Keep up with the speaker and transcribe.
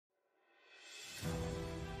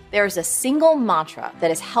There's a single mantra that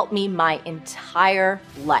has helped me my entire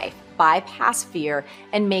life bypass fear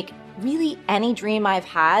and make really any dream I've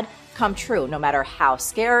had come true, no matter how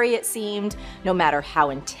scary it seemed, no matter how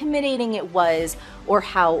intimidating it was, or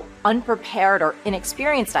how unprepared or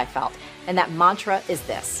inexperienced I felt. And that mantra is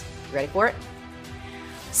this. You ready for it?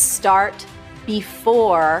 Start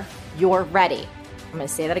before you're ready. I'm going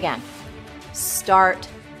to say that again. Start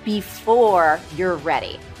before you're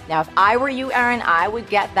ready. Now, if I were you, Erin, I would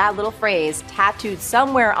get that little phrase tattooed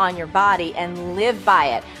somewhere on your body and live by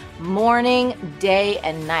it morning, day,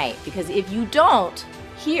 and night. Because if you don't,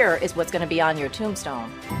 here is what's going to be on your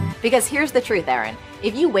tombstone. Because here's the truth, Erin.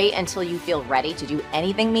 If you wait until you feel ready to do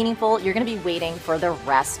anything meaningful, you're going to be waiting for the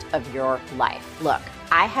rest of your life. Look,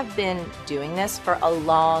 I have been doing this for a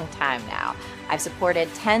long time now. I've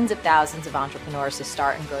supported tens of thousands of entrepreneurs to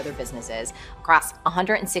start and grow their businesses across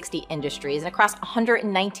 160 industries and across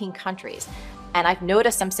 119 countries. And I've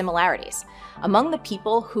noticed some similarities. Among the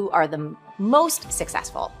people who are the most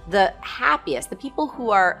successful, the happiest, the people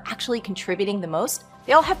who are actually contributing the most,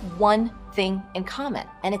 they all have one thing in common,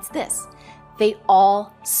 and it's this. They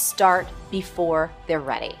all start before they're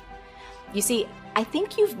ready. You see, I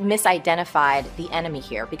think you've misidentified the enemy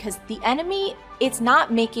here, because the enemy, it's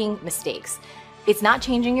not making mistakes. It's not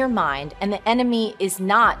changing your mind, and the enemy is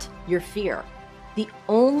not your fear. The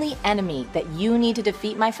only enemy that you need to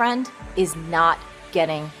defeat, my friend, is not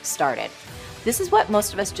getting started. This is what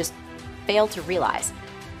most of us just fail to realize.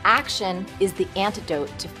 Action is the antidote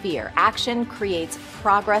to fear. Action creates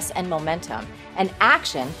progress and momentum. And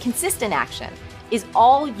action, consistent action, is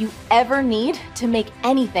all you ever need to make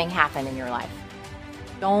anything happen in your life.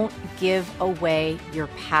 Don't give away your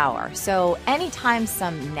power. So anytime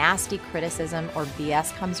some nasty criticism or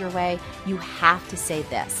BS comes your way, you have to say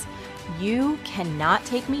this. You cannot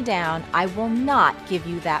take me down. I will not give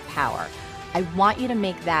you that power. I want you to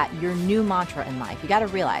make that your new mantra in life. You got to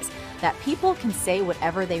realize that people can say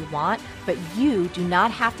whatever they want, but you do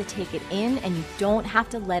not have to take it in, and you don't have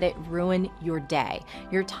to let it ruin your day.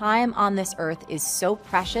 Your time on this earth is so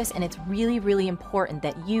precious, and it's really, really important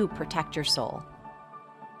that you protect your soul.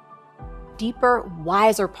 Deeper,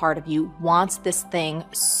 wiser part of you wants this thing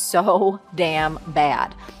so damn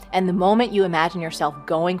bad. And the moment you imagine yourself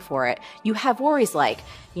going for it, you have worries like,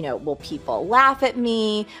 will people laugh at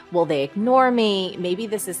me? Will they ignore me? Maybe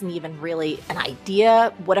this isn't even really an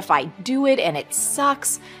idea. What if I do it and it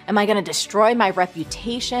sucks? Am I going to destroy my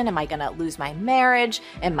reputation? Am I going to lose my marriage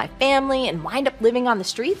and my family and wind up living on the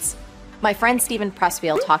streets? My friend Steven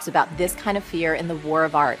Pressfield talks about this kind of fear in The War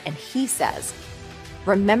of Art, and he says,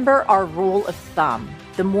 remember our rule of thumb.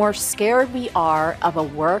 The more scared we are of a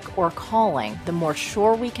work or calling, the more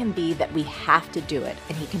sure we can be that we have to do it.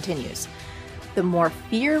 And he continues, the more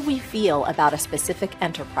fear we feel about a specific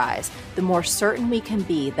enterprise, the more certain we can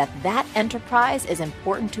be that that enterprise is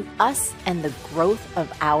important to us and the growth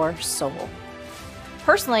of our soul.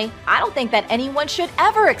 Personally, I don't think that anyone should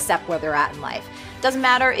ever accept where they're at in life. Doesn't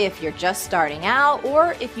matter if you're just starting out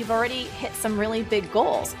or if you've already hit some really big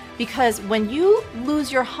goals. Because when you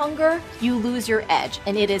lose your hunger, you lose your edge.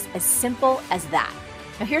 And it is as simple as that.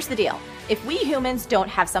 Now here's the deal. If we humans don't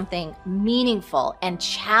have something meaningful and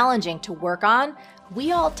challenging to work on,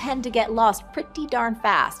 we all tend to get lost pretty darn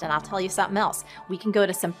fast. And I'll tell you something else. We can go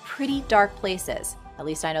to some pretty dark places. At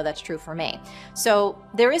least I know that's true for me. So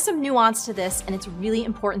there is some nuance to this, and it's really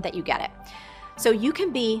important that you get it. So you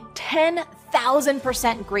can be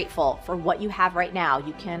 10,000% grateful for what you have right now.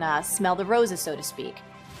 You can smell the roses, so to speak.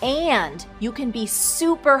 And you can be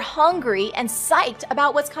super hungry and psyched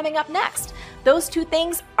about what's coming up next. Those two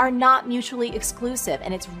things are not mutually exclusive,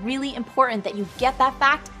 and it's really important that you get that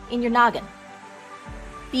fact in your noggin.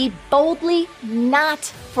 Be boldly not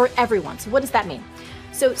for everyone. So what does that mean?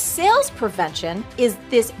 So sales prevention is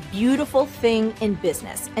this beautiful thing in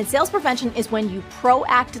business. And sales prevention is when you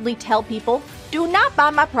proactively tell people, do not buy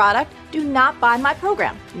my product, do not buy my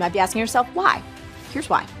program. You might be asking yourself, why? Here's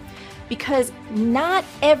why. Because not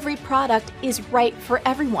every product is right for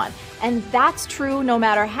everyone. And that's true no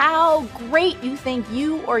matter how great you think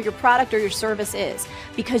you or your product or your service is,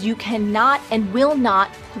 because you cannot and will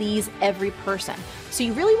not please every person. So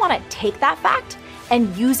you really want to take that fact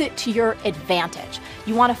and use it to your advantage.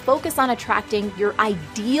 You want to focus on attracting your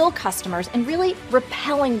ideal customers and really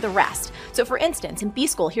repelling the rest. So for instance, in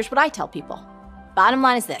B-School, here's what I tell people. Bottom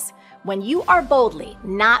line is this. When you are boldly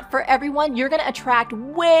not for everyone, you're going to attract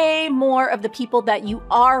way more of the people that you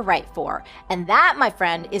are right for. And that, my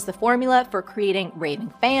friend, is the formula for creating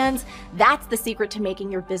raving fans. That's the secret to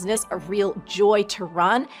making your business a real joy to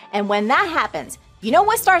run. And when that happens, you know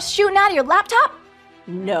what starts shooting out of your laptop?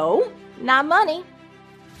 No, not money.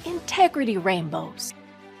 Integrity rainbows.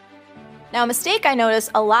 Now, a mistake I notice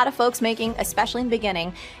a lot of folks making, especially in the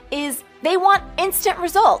beginning, is they want instant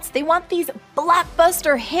results. They want these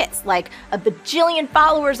blockbuster hits like a bajillion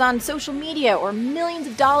followers on social media or millions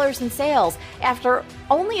of dollars in sales after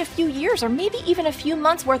only a few years or maybe even a few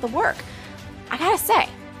months worth of work. I gotta say,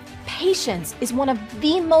 patience is one of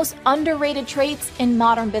the most underrated traits in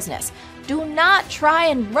modern business. Do not try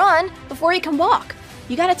and run before you can walk.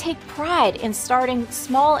 You gotta take pride in starting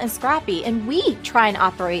small and scrappy, and we try and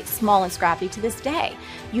operate small and scrappy to this day.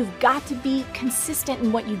 You've got to be consistent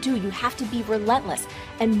in what you do. You have to be relentless.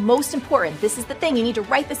 And most important, this is the thing, you need to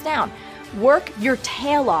write this down. Work your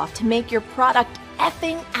tail off to make your product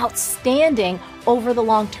effing outstanding over the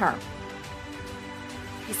long term.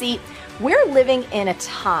 You see, we're living in a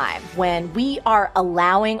time when we are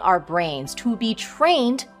allowing our brains to be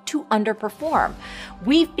trained to underperform.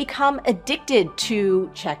 We've become addicted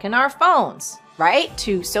to checking our phones, right?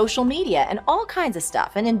 To social media and all kinds of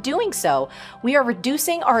stuff. And in doing so, we are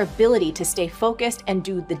reducing our ability to stay focused and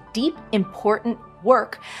do the deep, important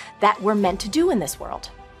work that we're meant to do in this world.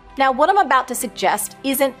 Now, what I'm about to suggest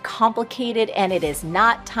isn't complicated and it is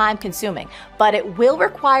not time consuming, but it will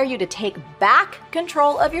require you to take back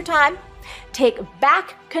control of your time, take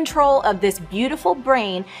back control of this beautiful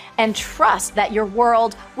brain, and trust that your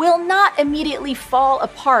world will not immediately fall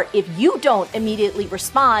apart if you don't immediately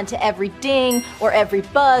respond to every ding or every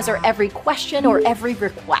buzz or every question or every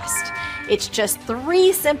request. It's just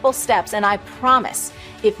 3 simple steps, and I promise,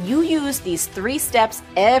 if you use these 3 steps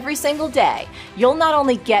every single day, you'll not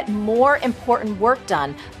only get more important work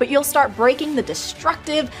done, but you'll start breaking the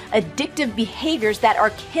destructive, addictive behaviors that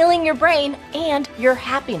are killing your brain and your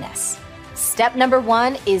happiness. Step number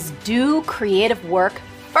 1 is do creative work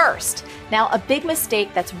first. Now, a big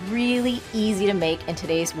mistake that's really easy to make in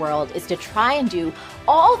today's world is to try and do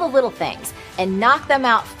all the little things and knock them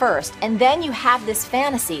out first, and then you have this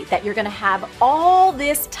fantasy that you're gonna have all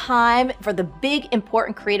this time for the big,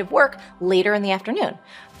 important creative work later in the afternoon.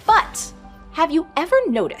 But have you ever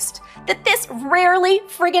noticed that this rarely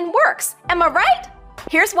friggin' works? Am I right?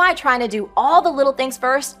 Here's why trying to do all the little things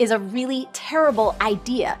first is a really terrible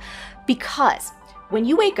idea. Because when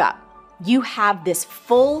you wake up, you have this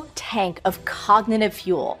full tank of cognitive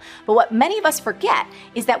fuel. But what many of us forget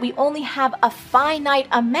is that we only have a finite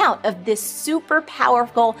amount of this super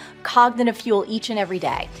powerful cognitive fuel each and every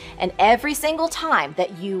day. And every single time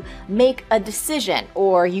that you make a decision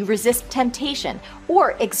or you resist temptation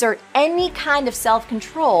or exert any kind of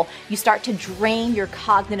self-control, you start to drain your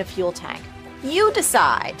cognitive fuel tank. You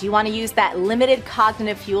decide, do you want to use that limited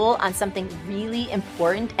cognitive fuel on something really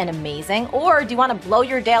important and amazing, or do you want to blow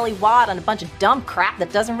your daily wad on a bunch of dumb crap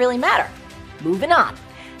that doesn't really matter? Moving on.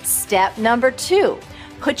 Step number 2,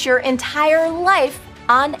 put your entire life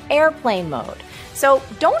on airplane mode. So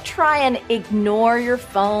don't try and ignore your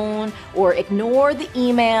phone or ignore the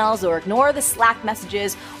emails or ignore the Slack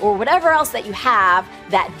messages or whatever else that you have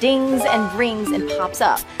that dings and rings and pops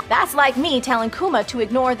up. That's like me telling Kuma to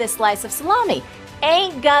ignore this slice of salami.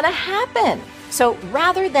 Ain't gonna happen. So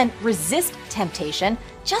rather than resist temptation,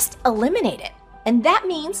 just eliminate it. And that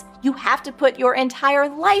means you have to put your entire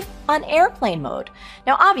life on airplane mode.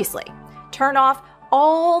 Now, obviously, turn off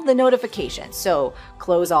all the notifications. So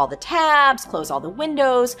close all the tabs, close all the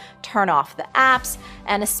windows, turn off the apps,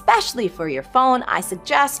 and especially for your phone, I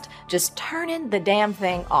suggest just turning the damn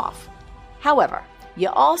thing off. However, you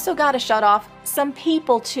also gotta shut off some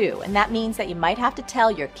people too, and that means that you might have to tell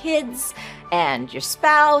your kids and your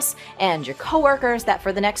spouse and your coworkers that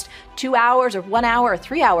for the next 2 hours or 1 hour or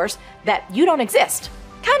 3 hours that you don't exist.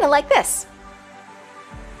 Kind of like this.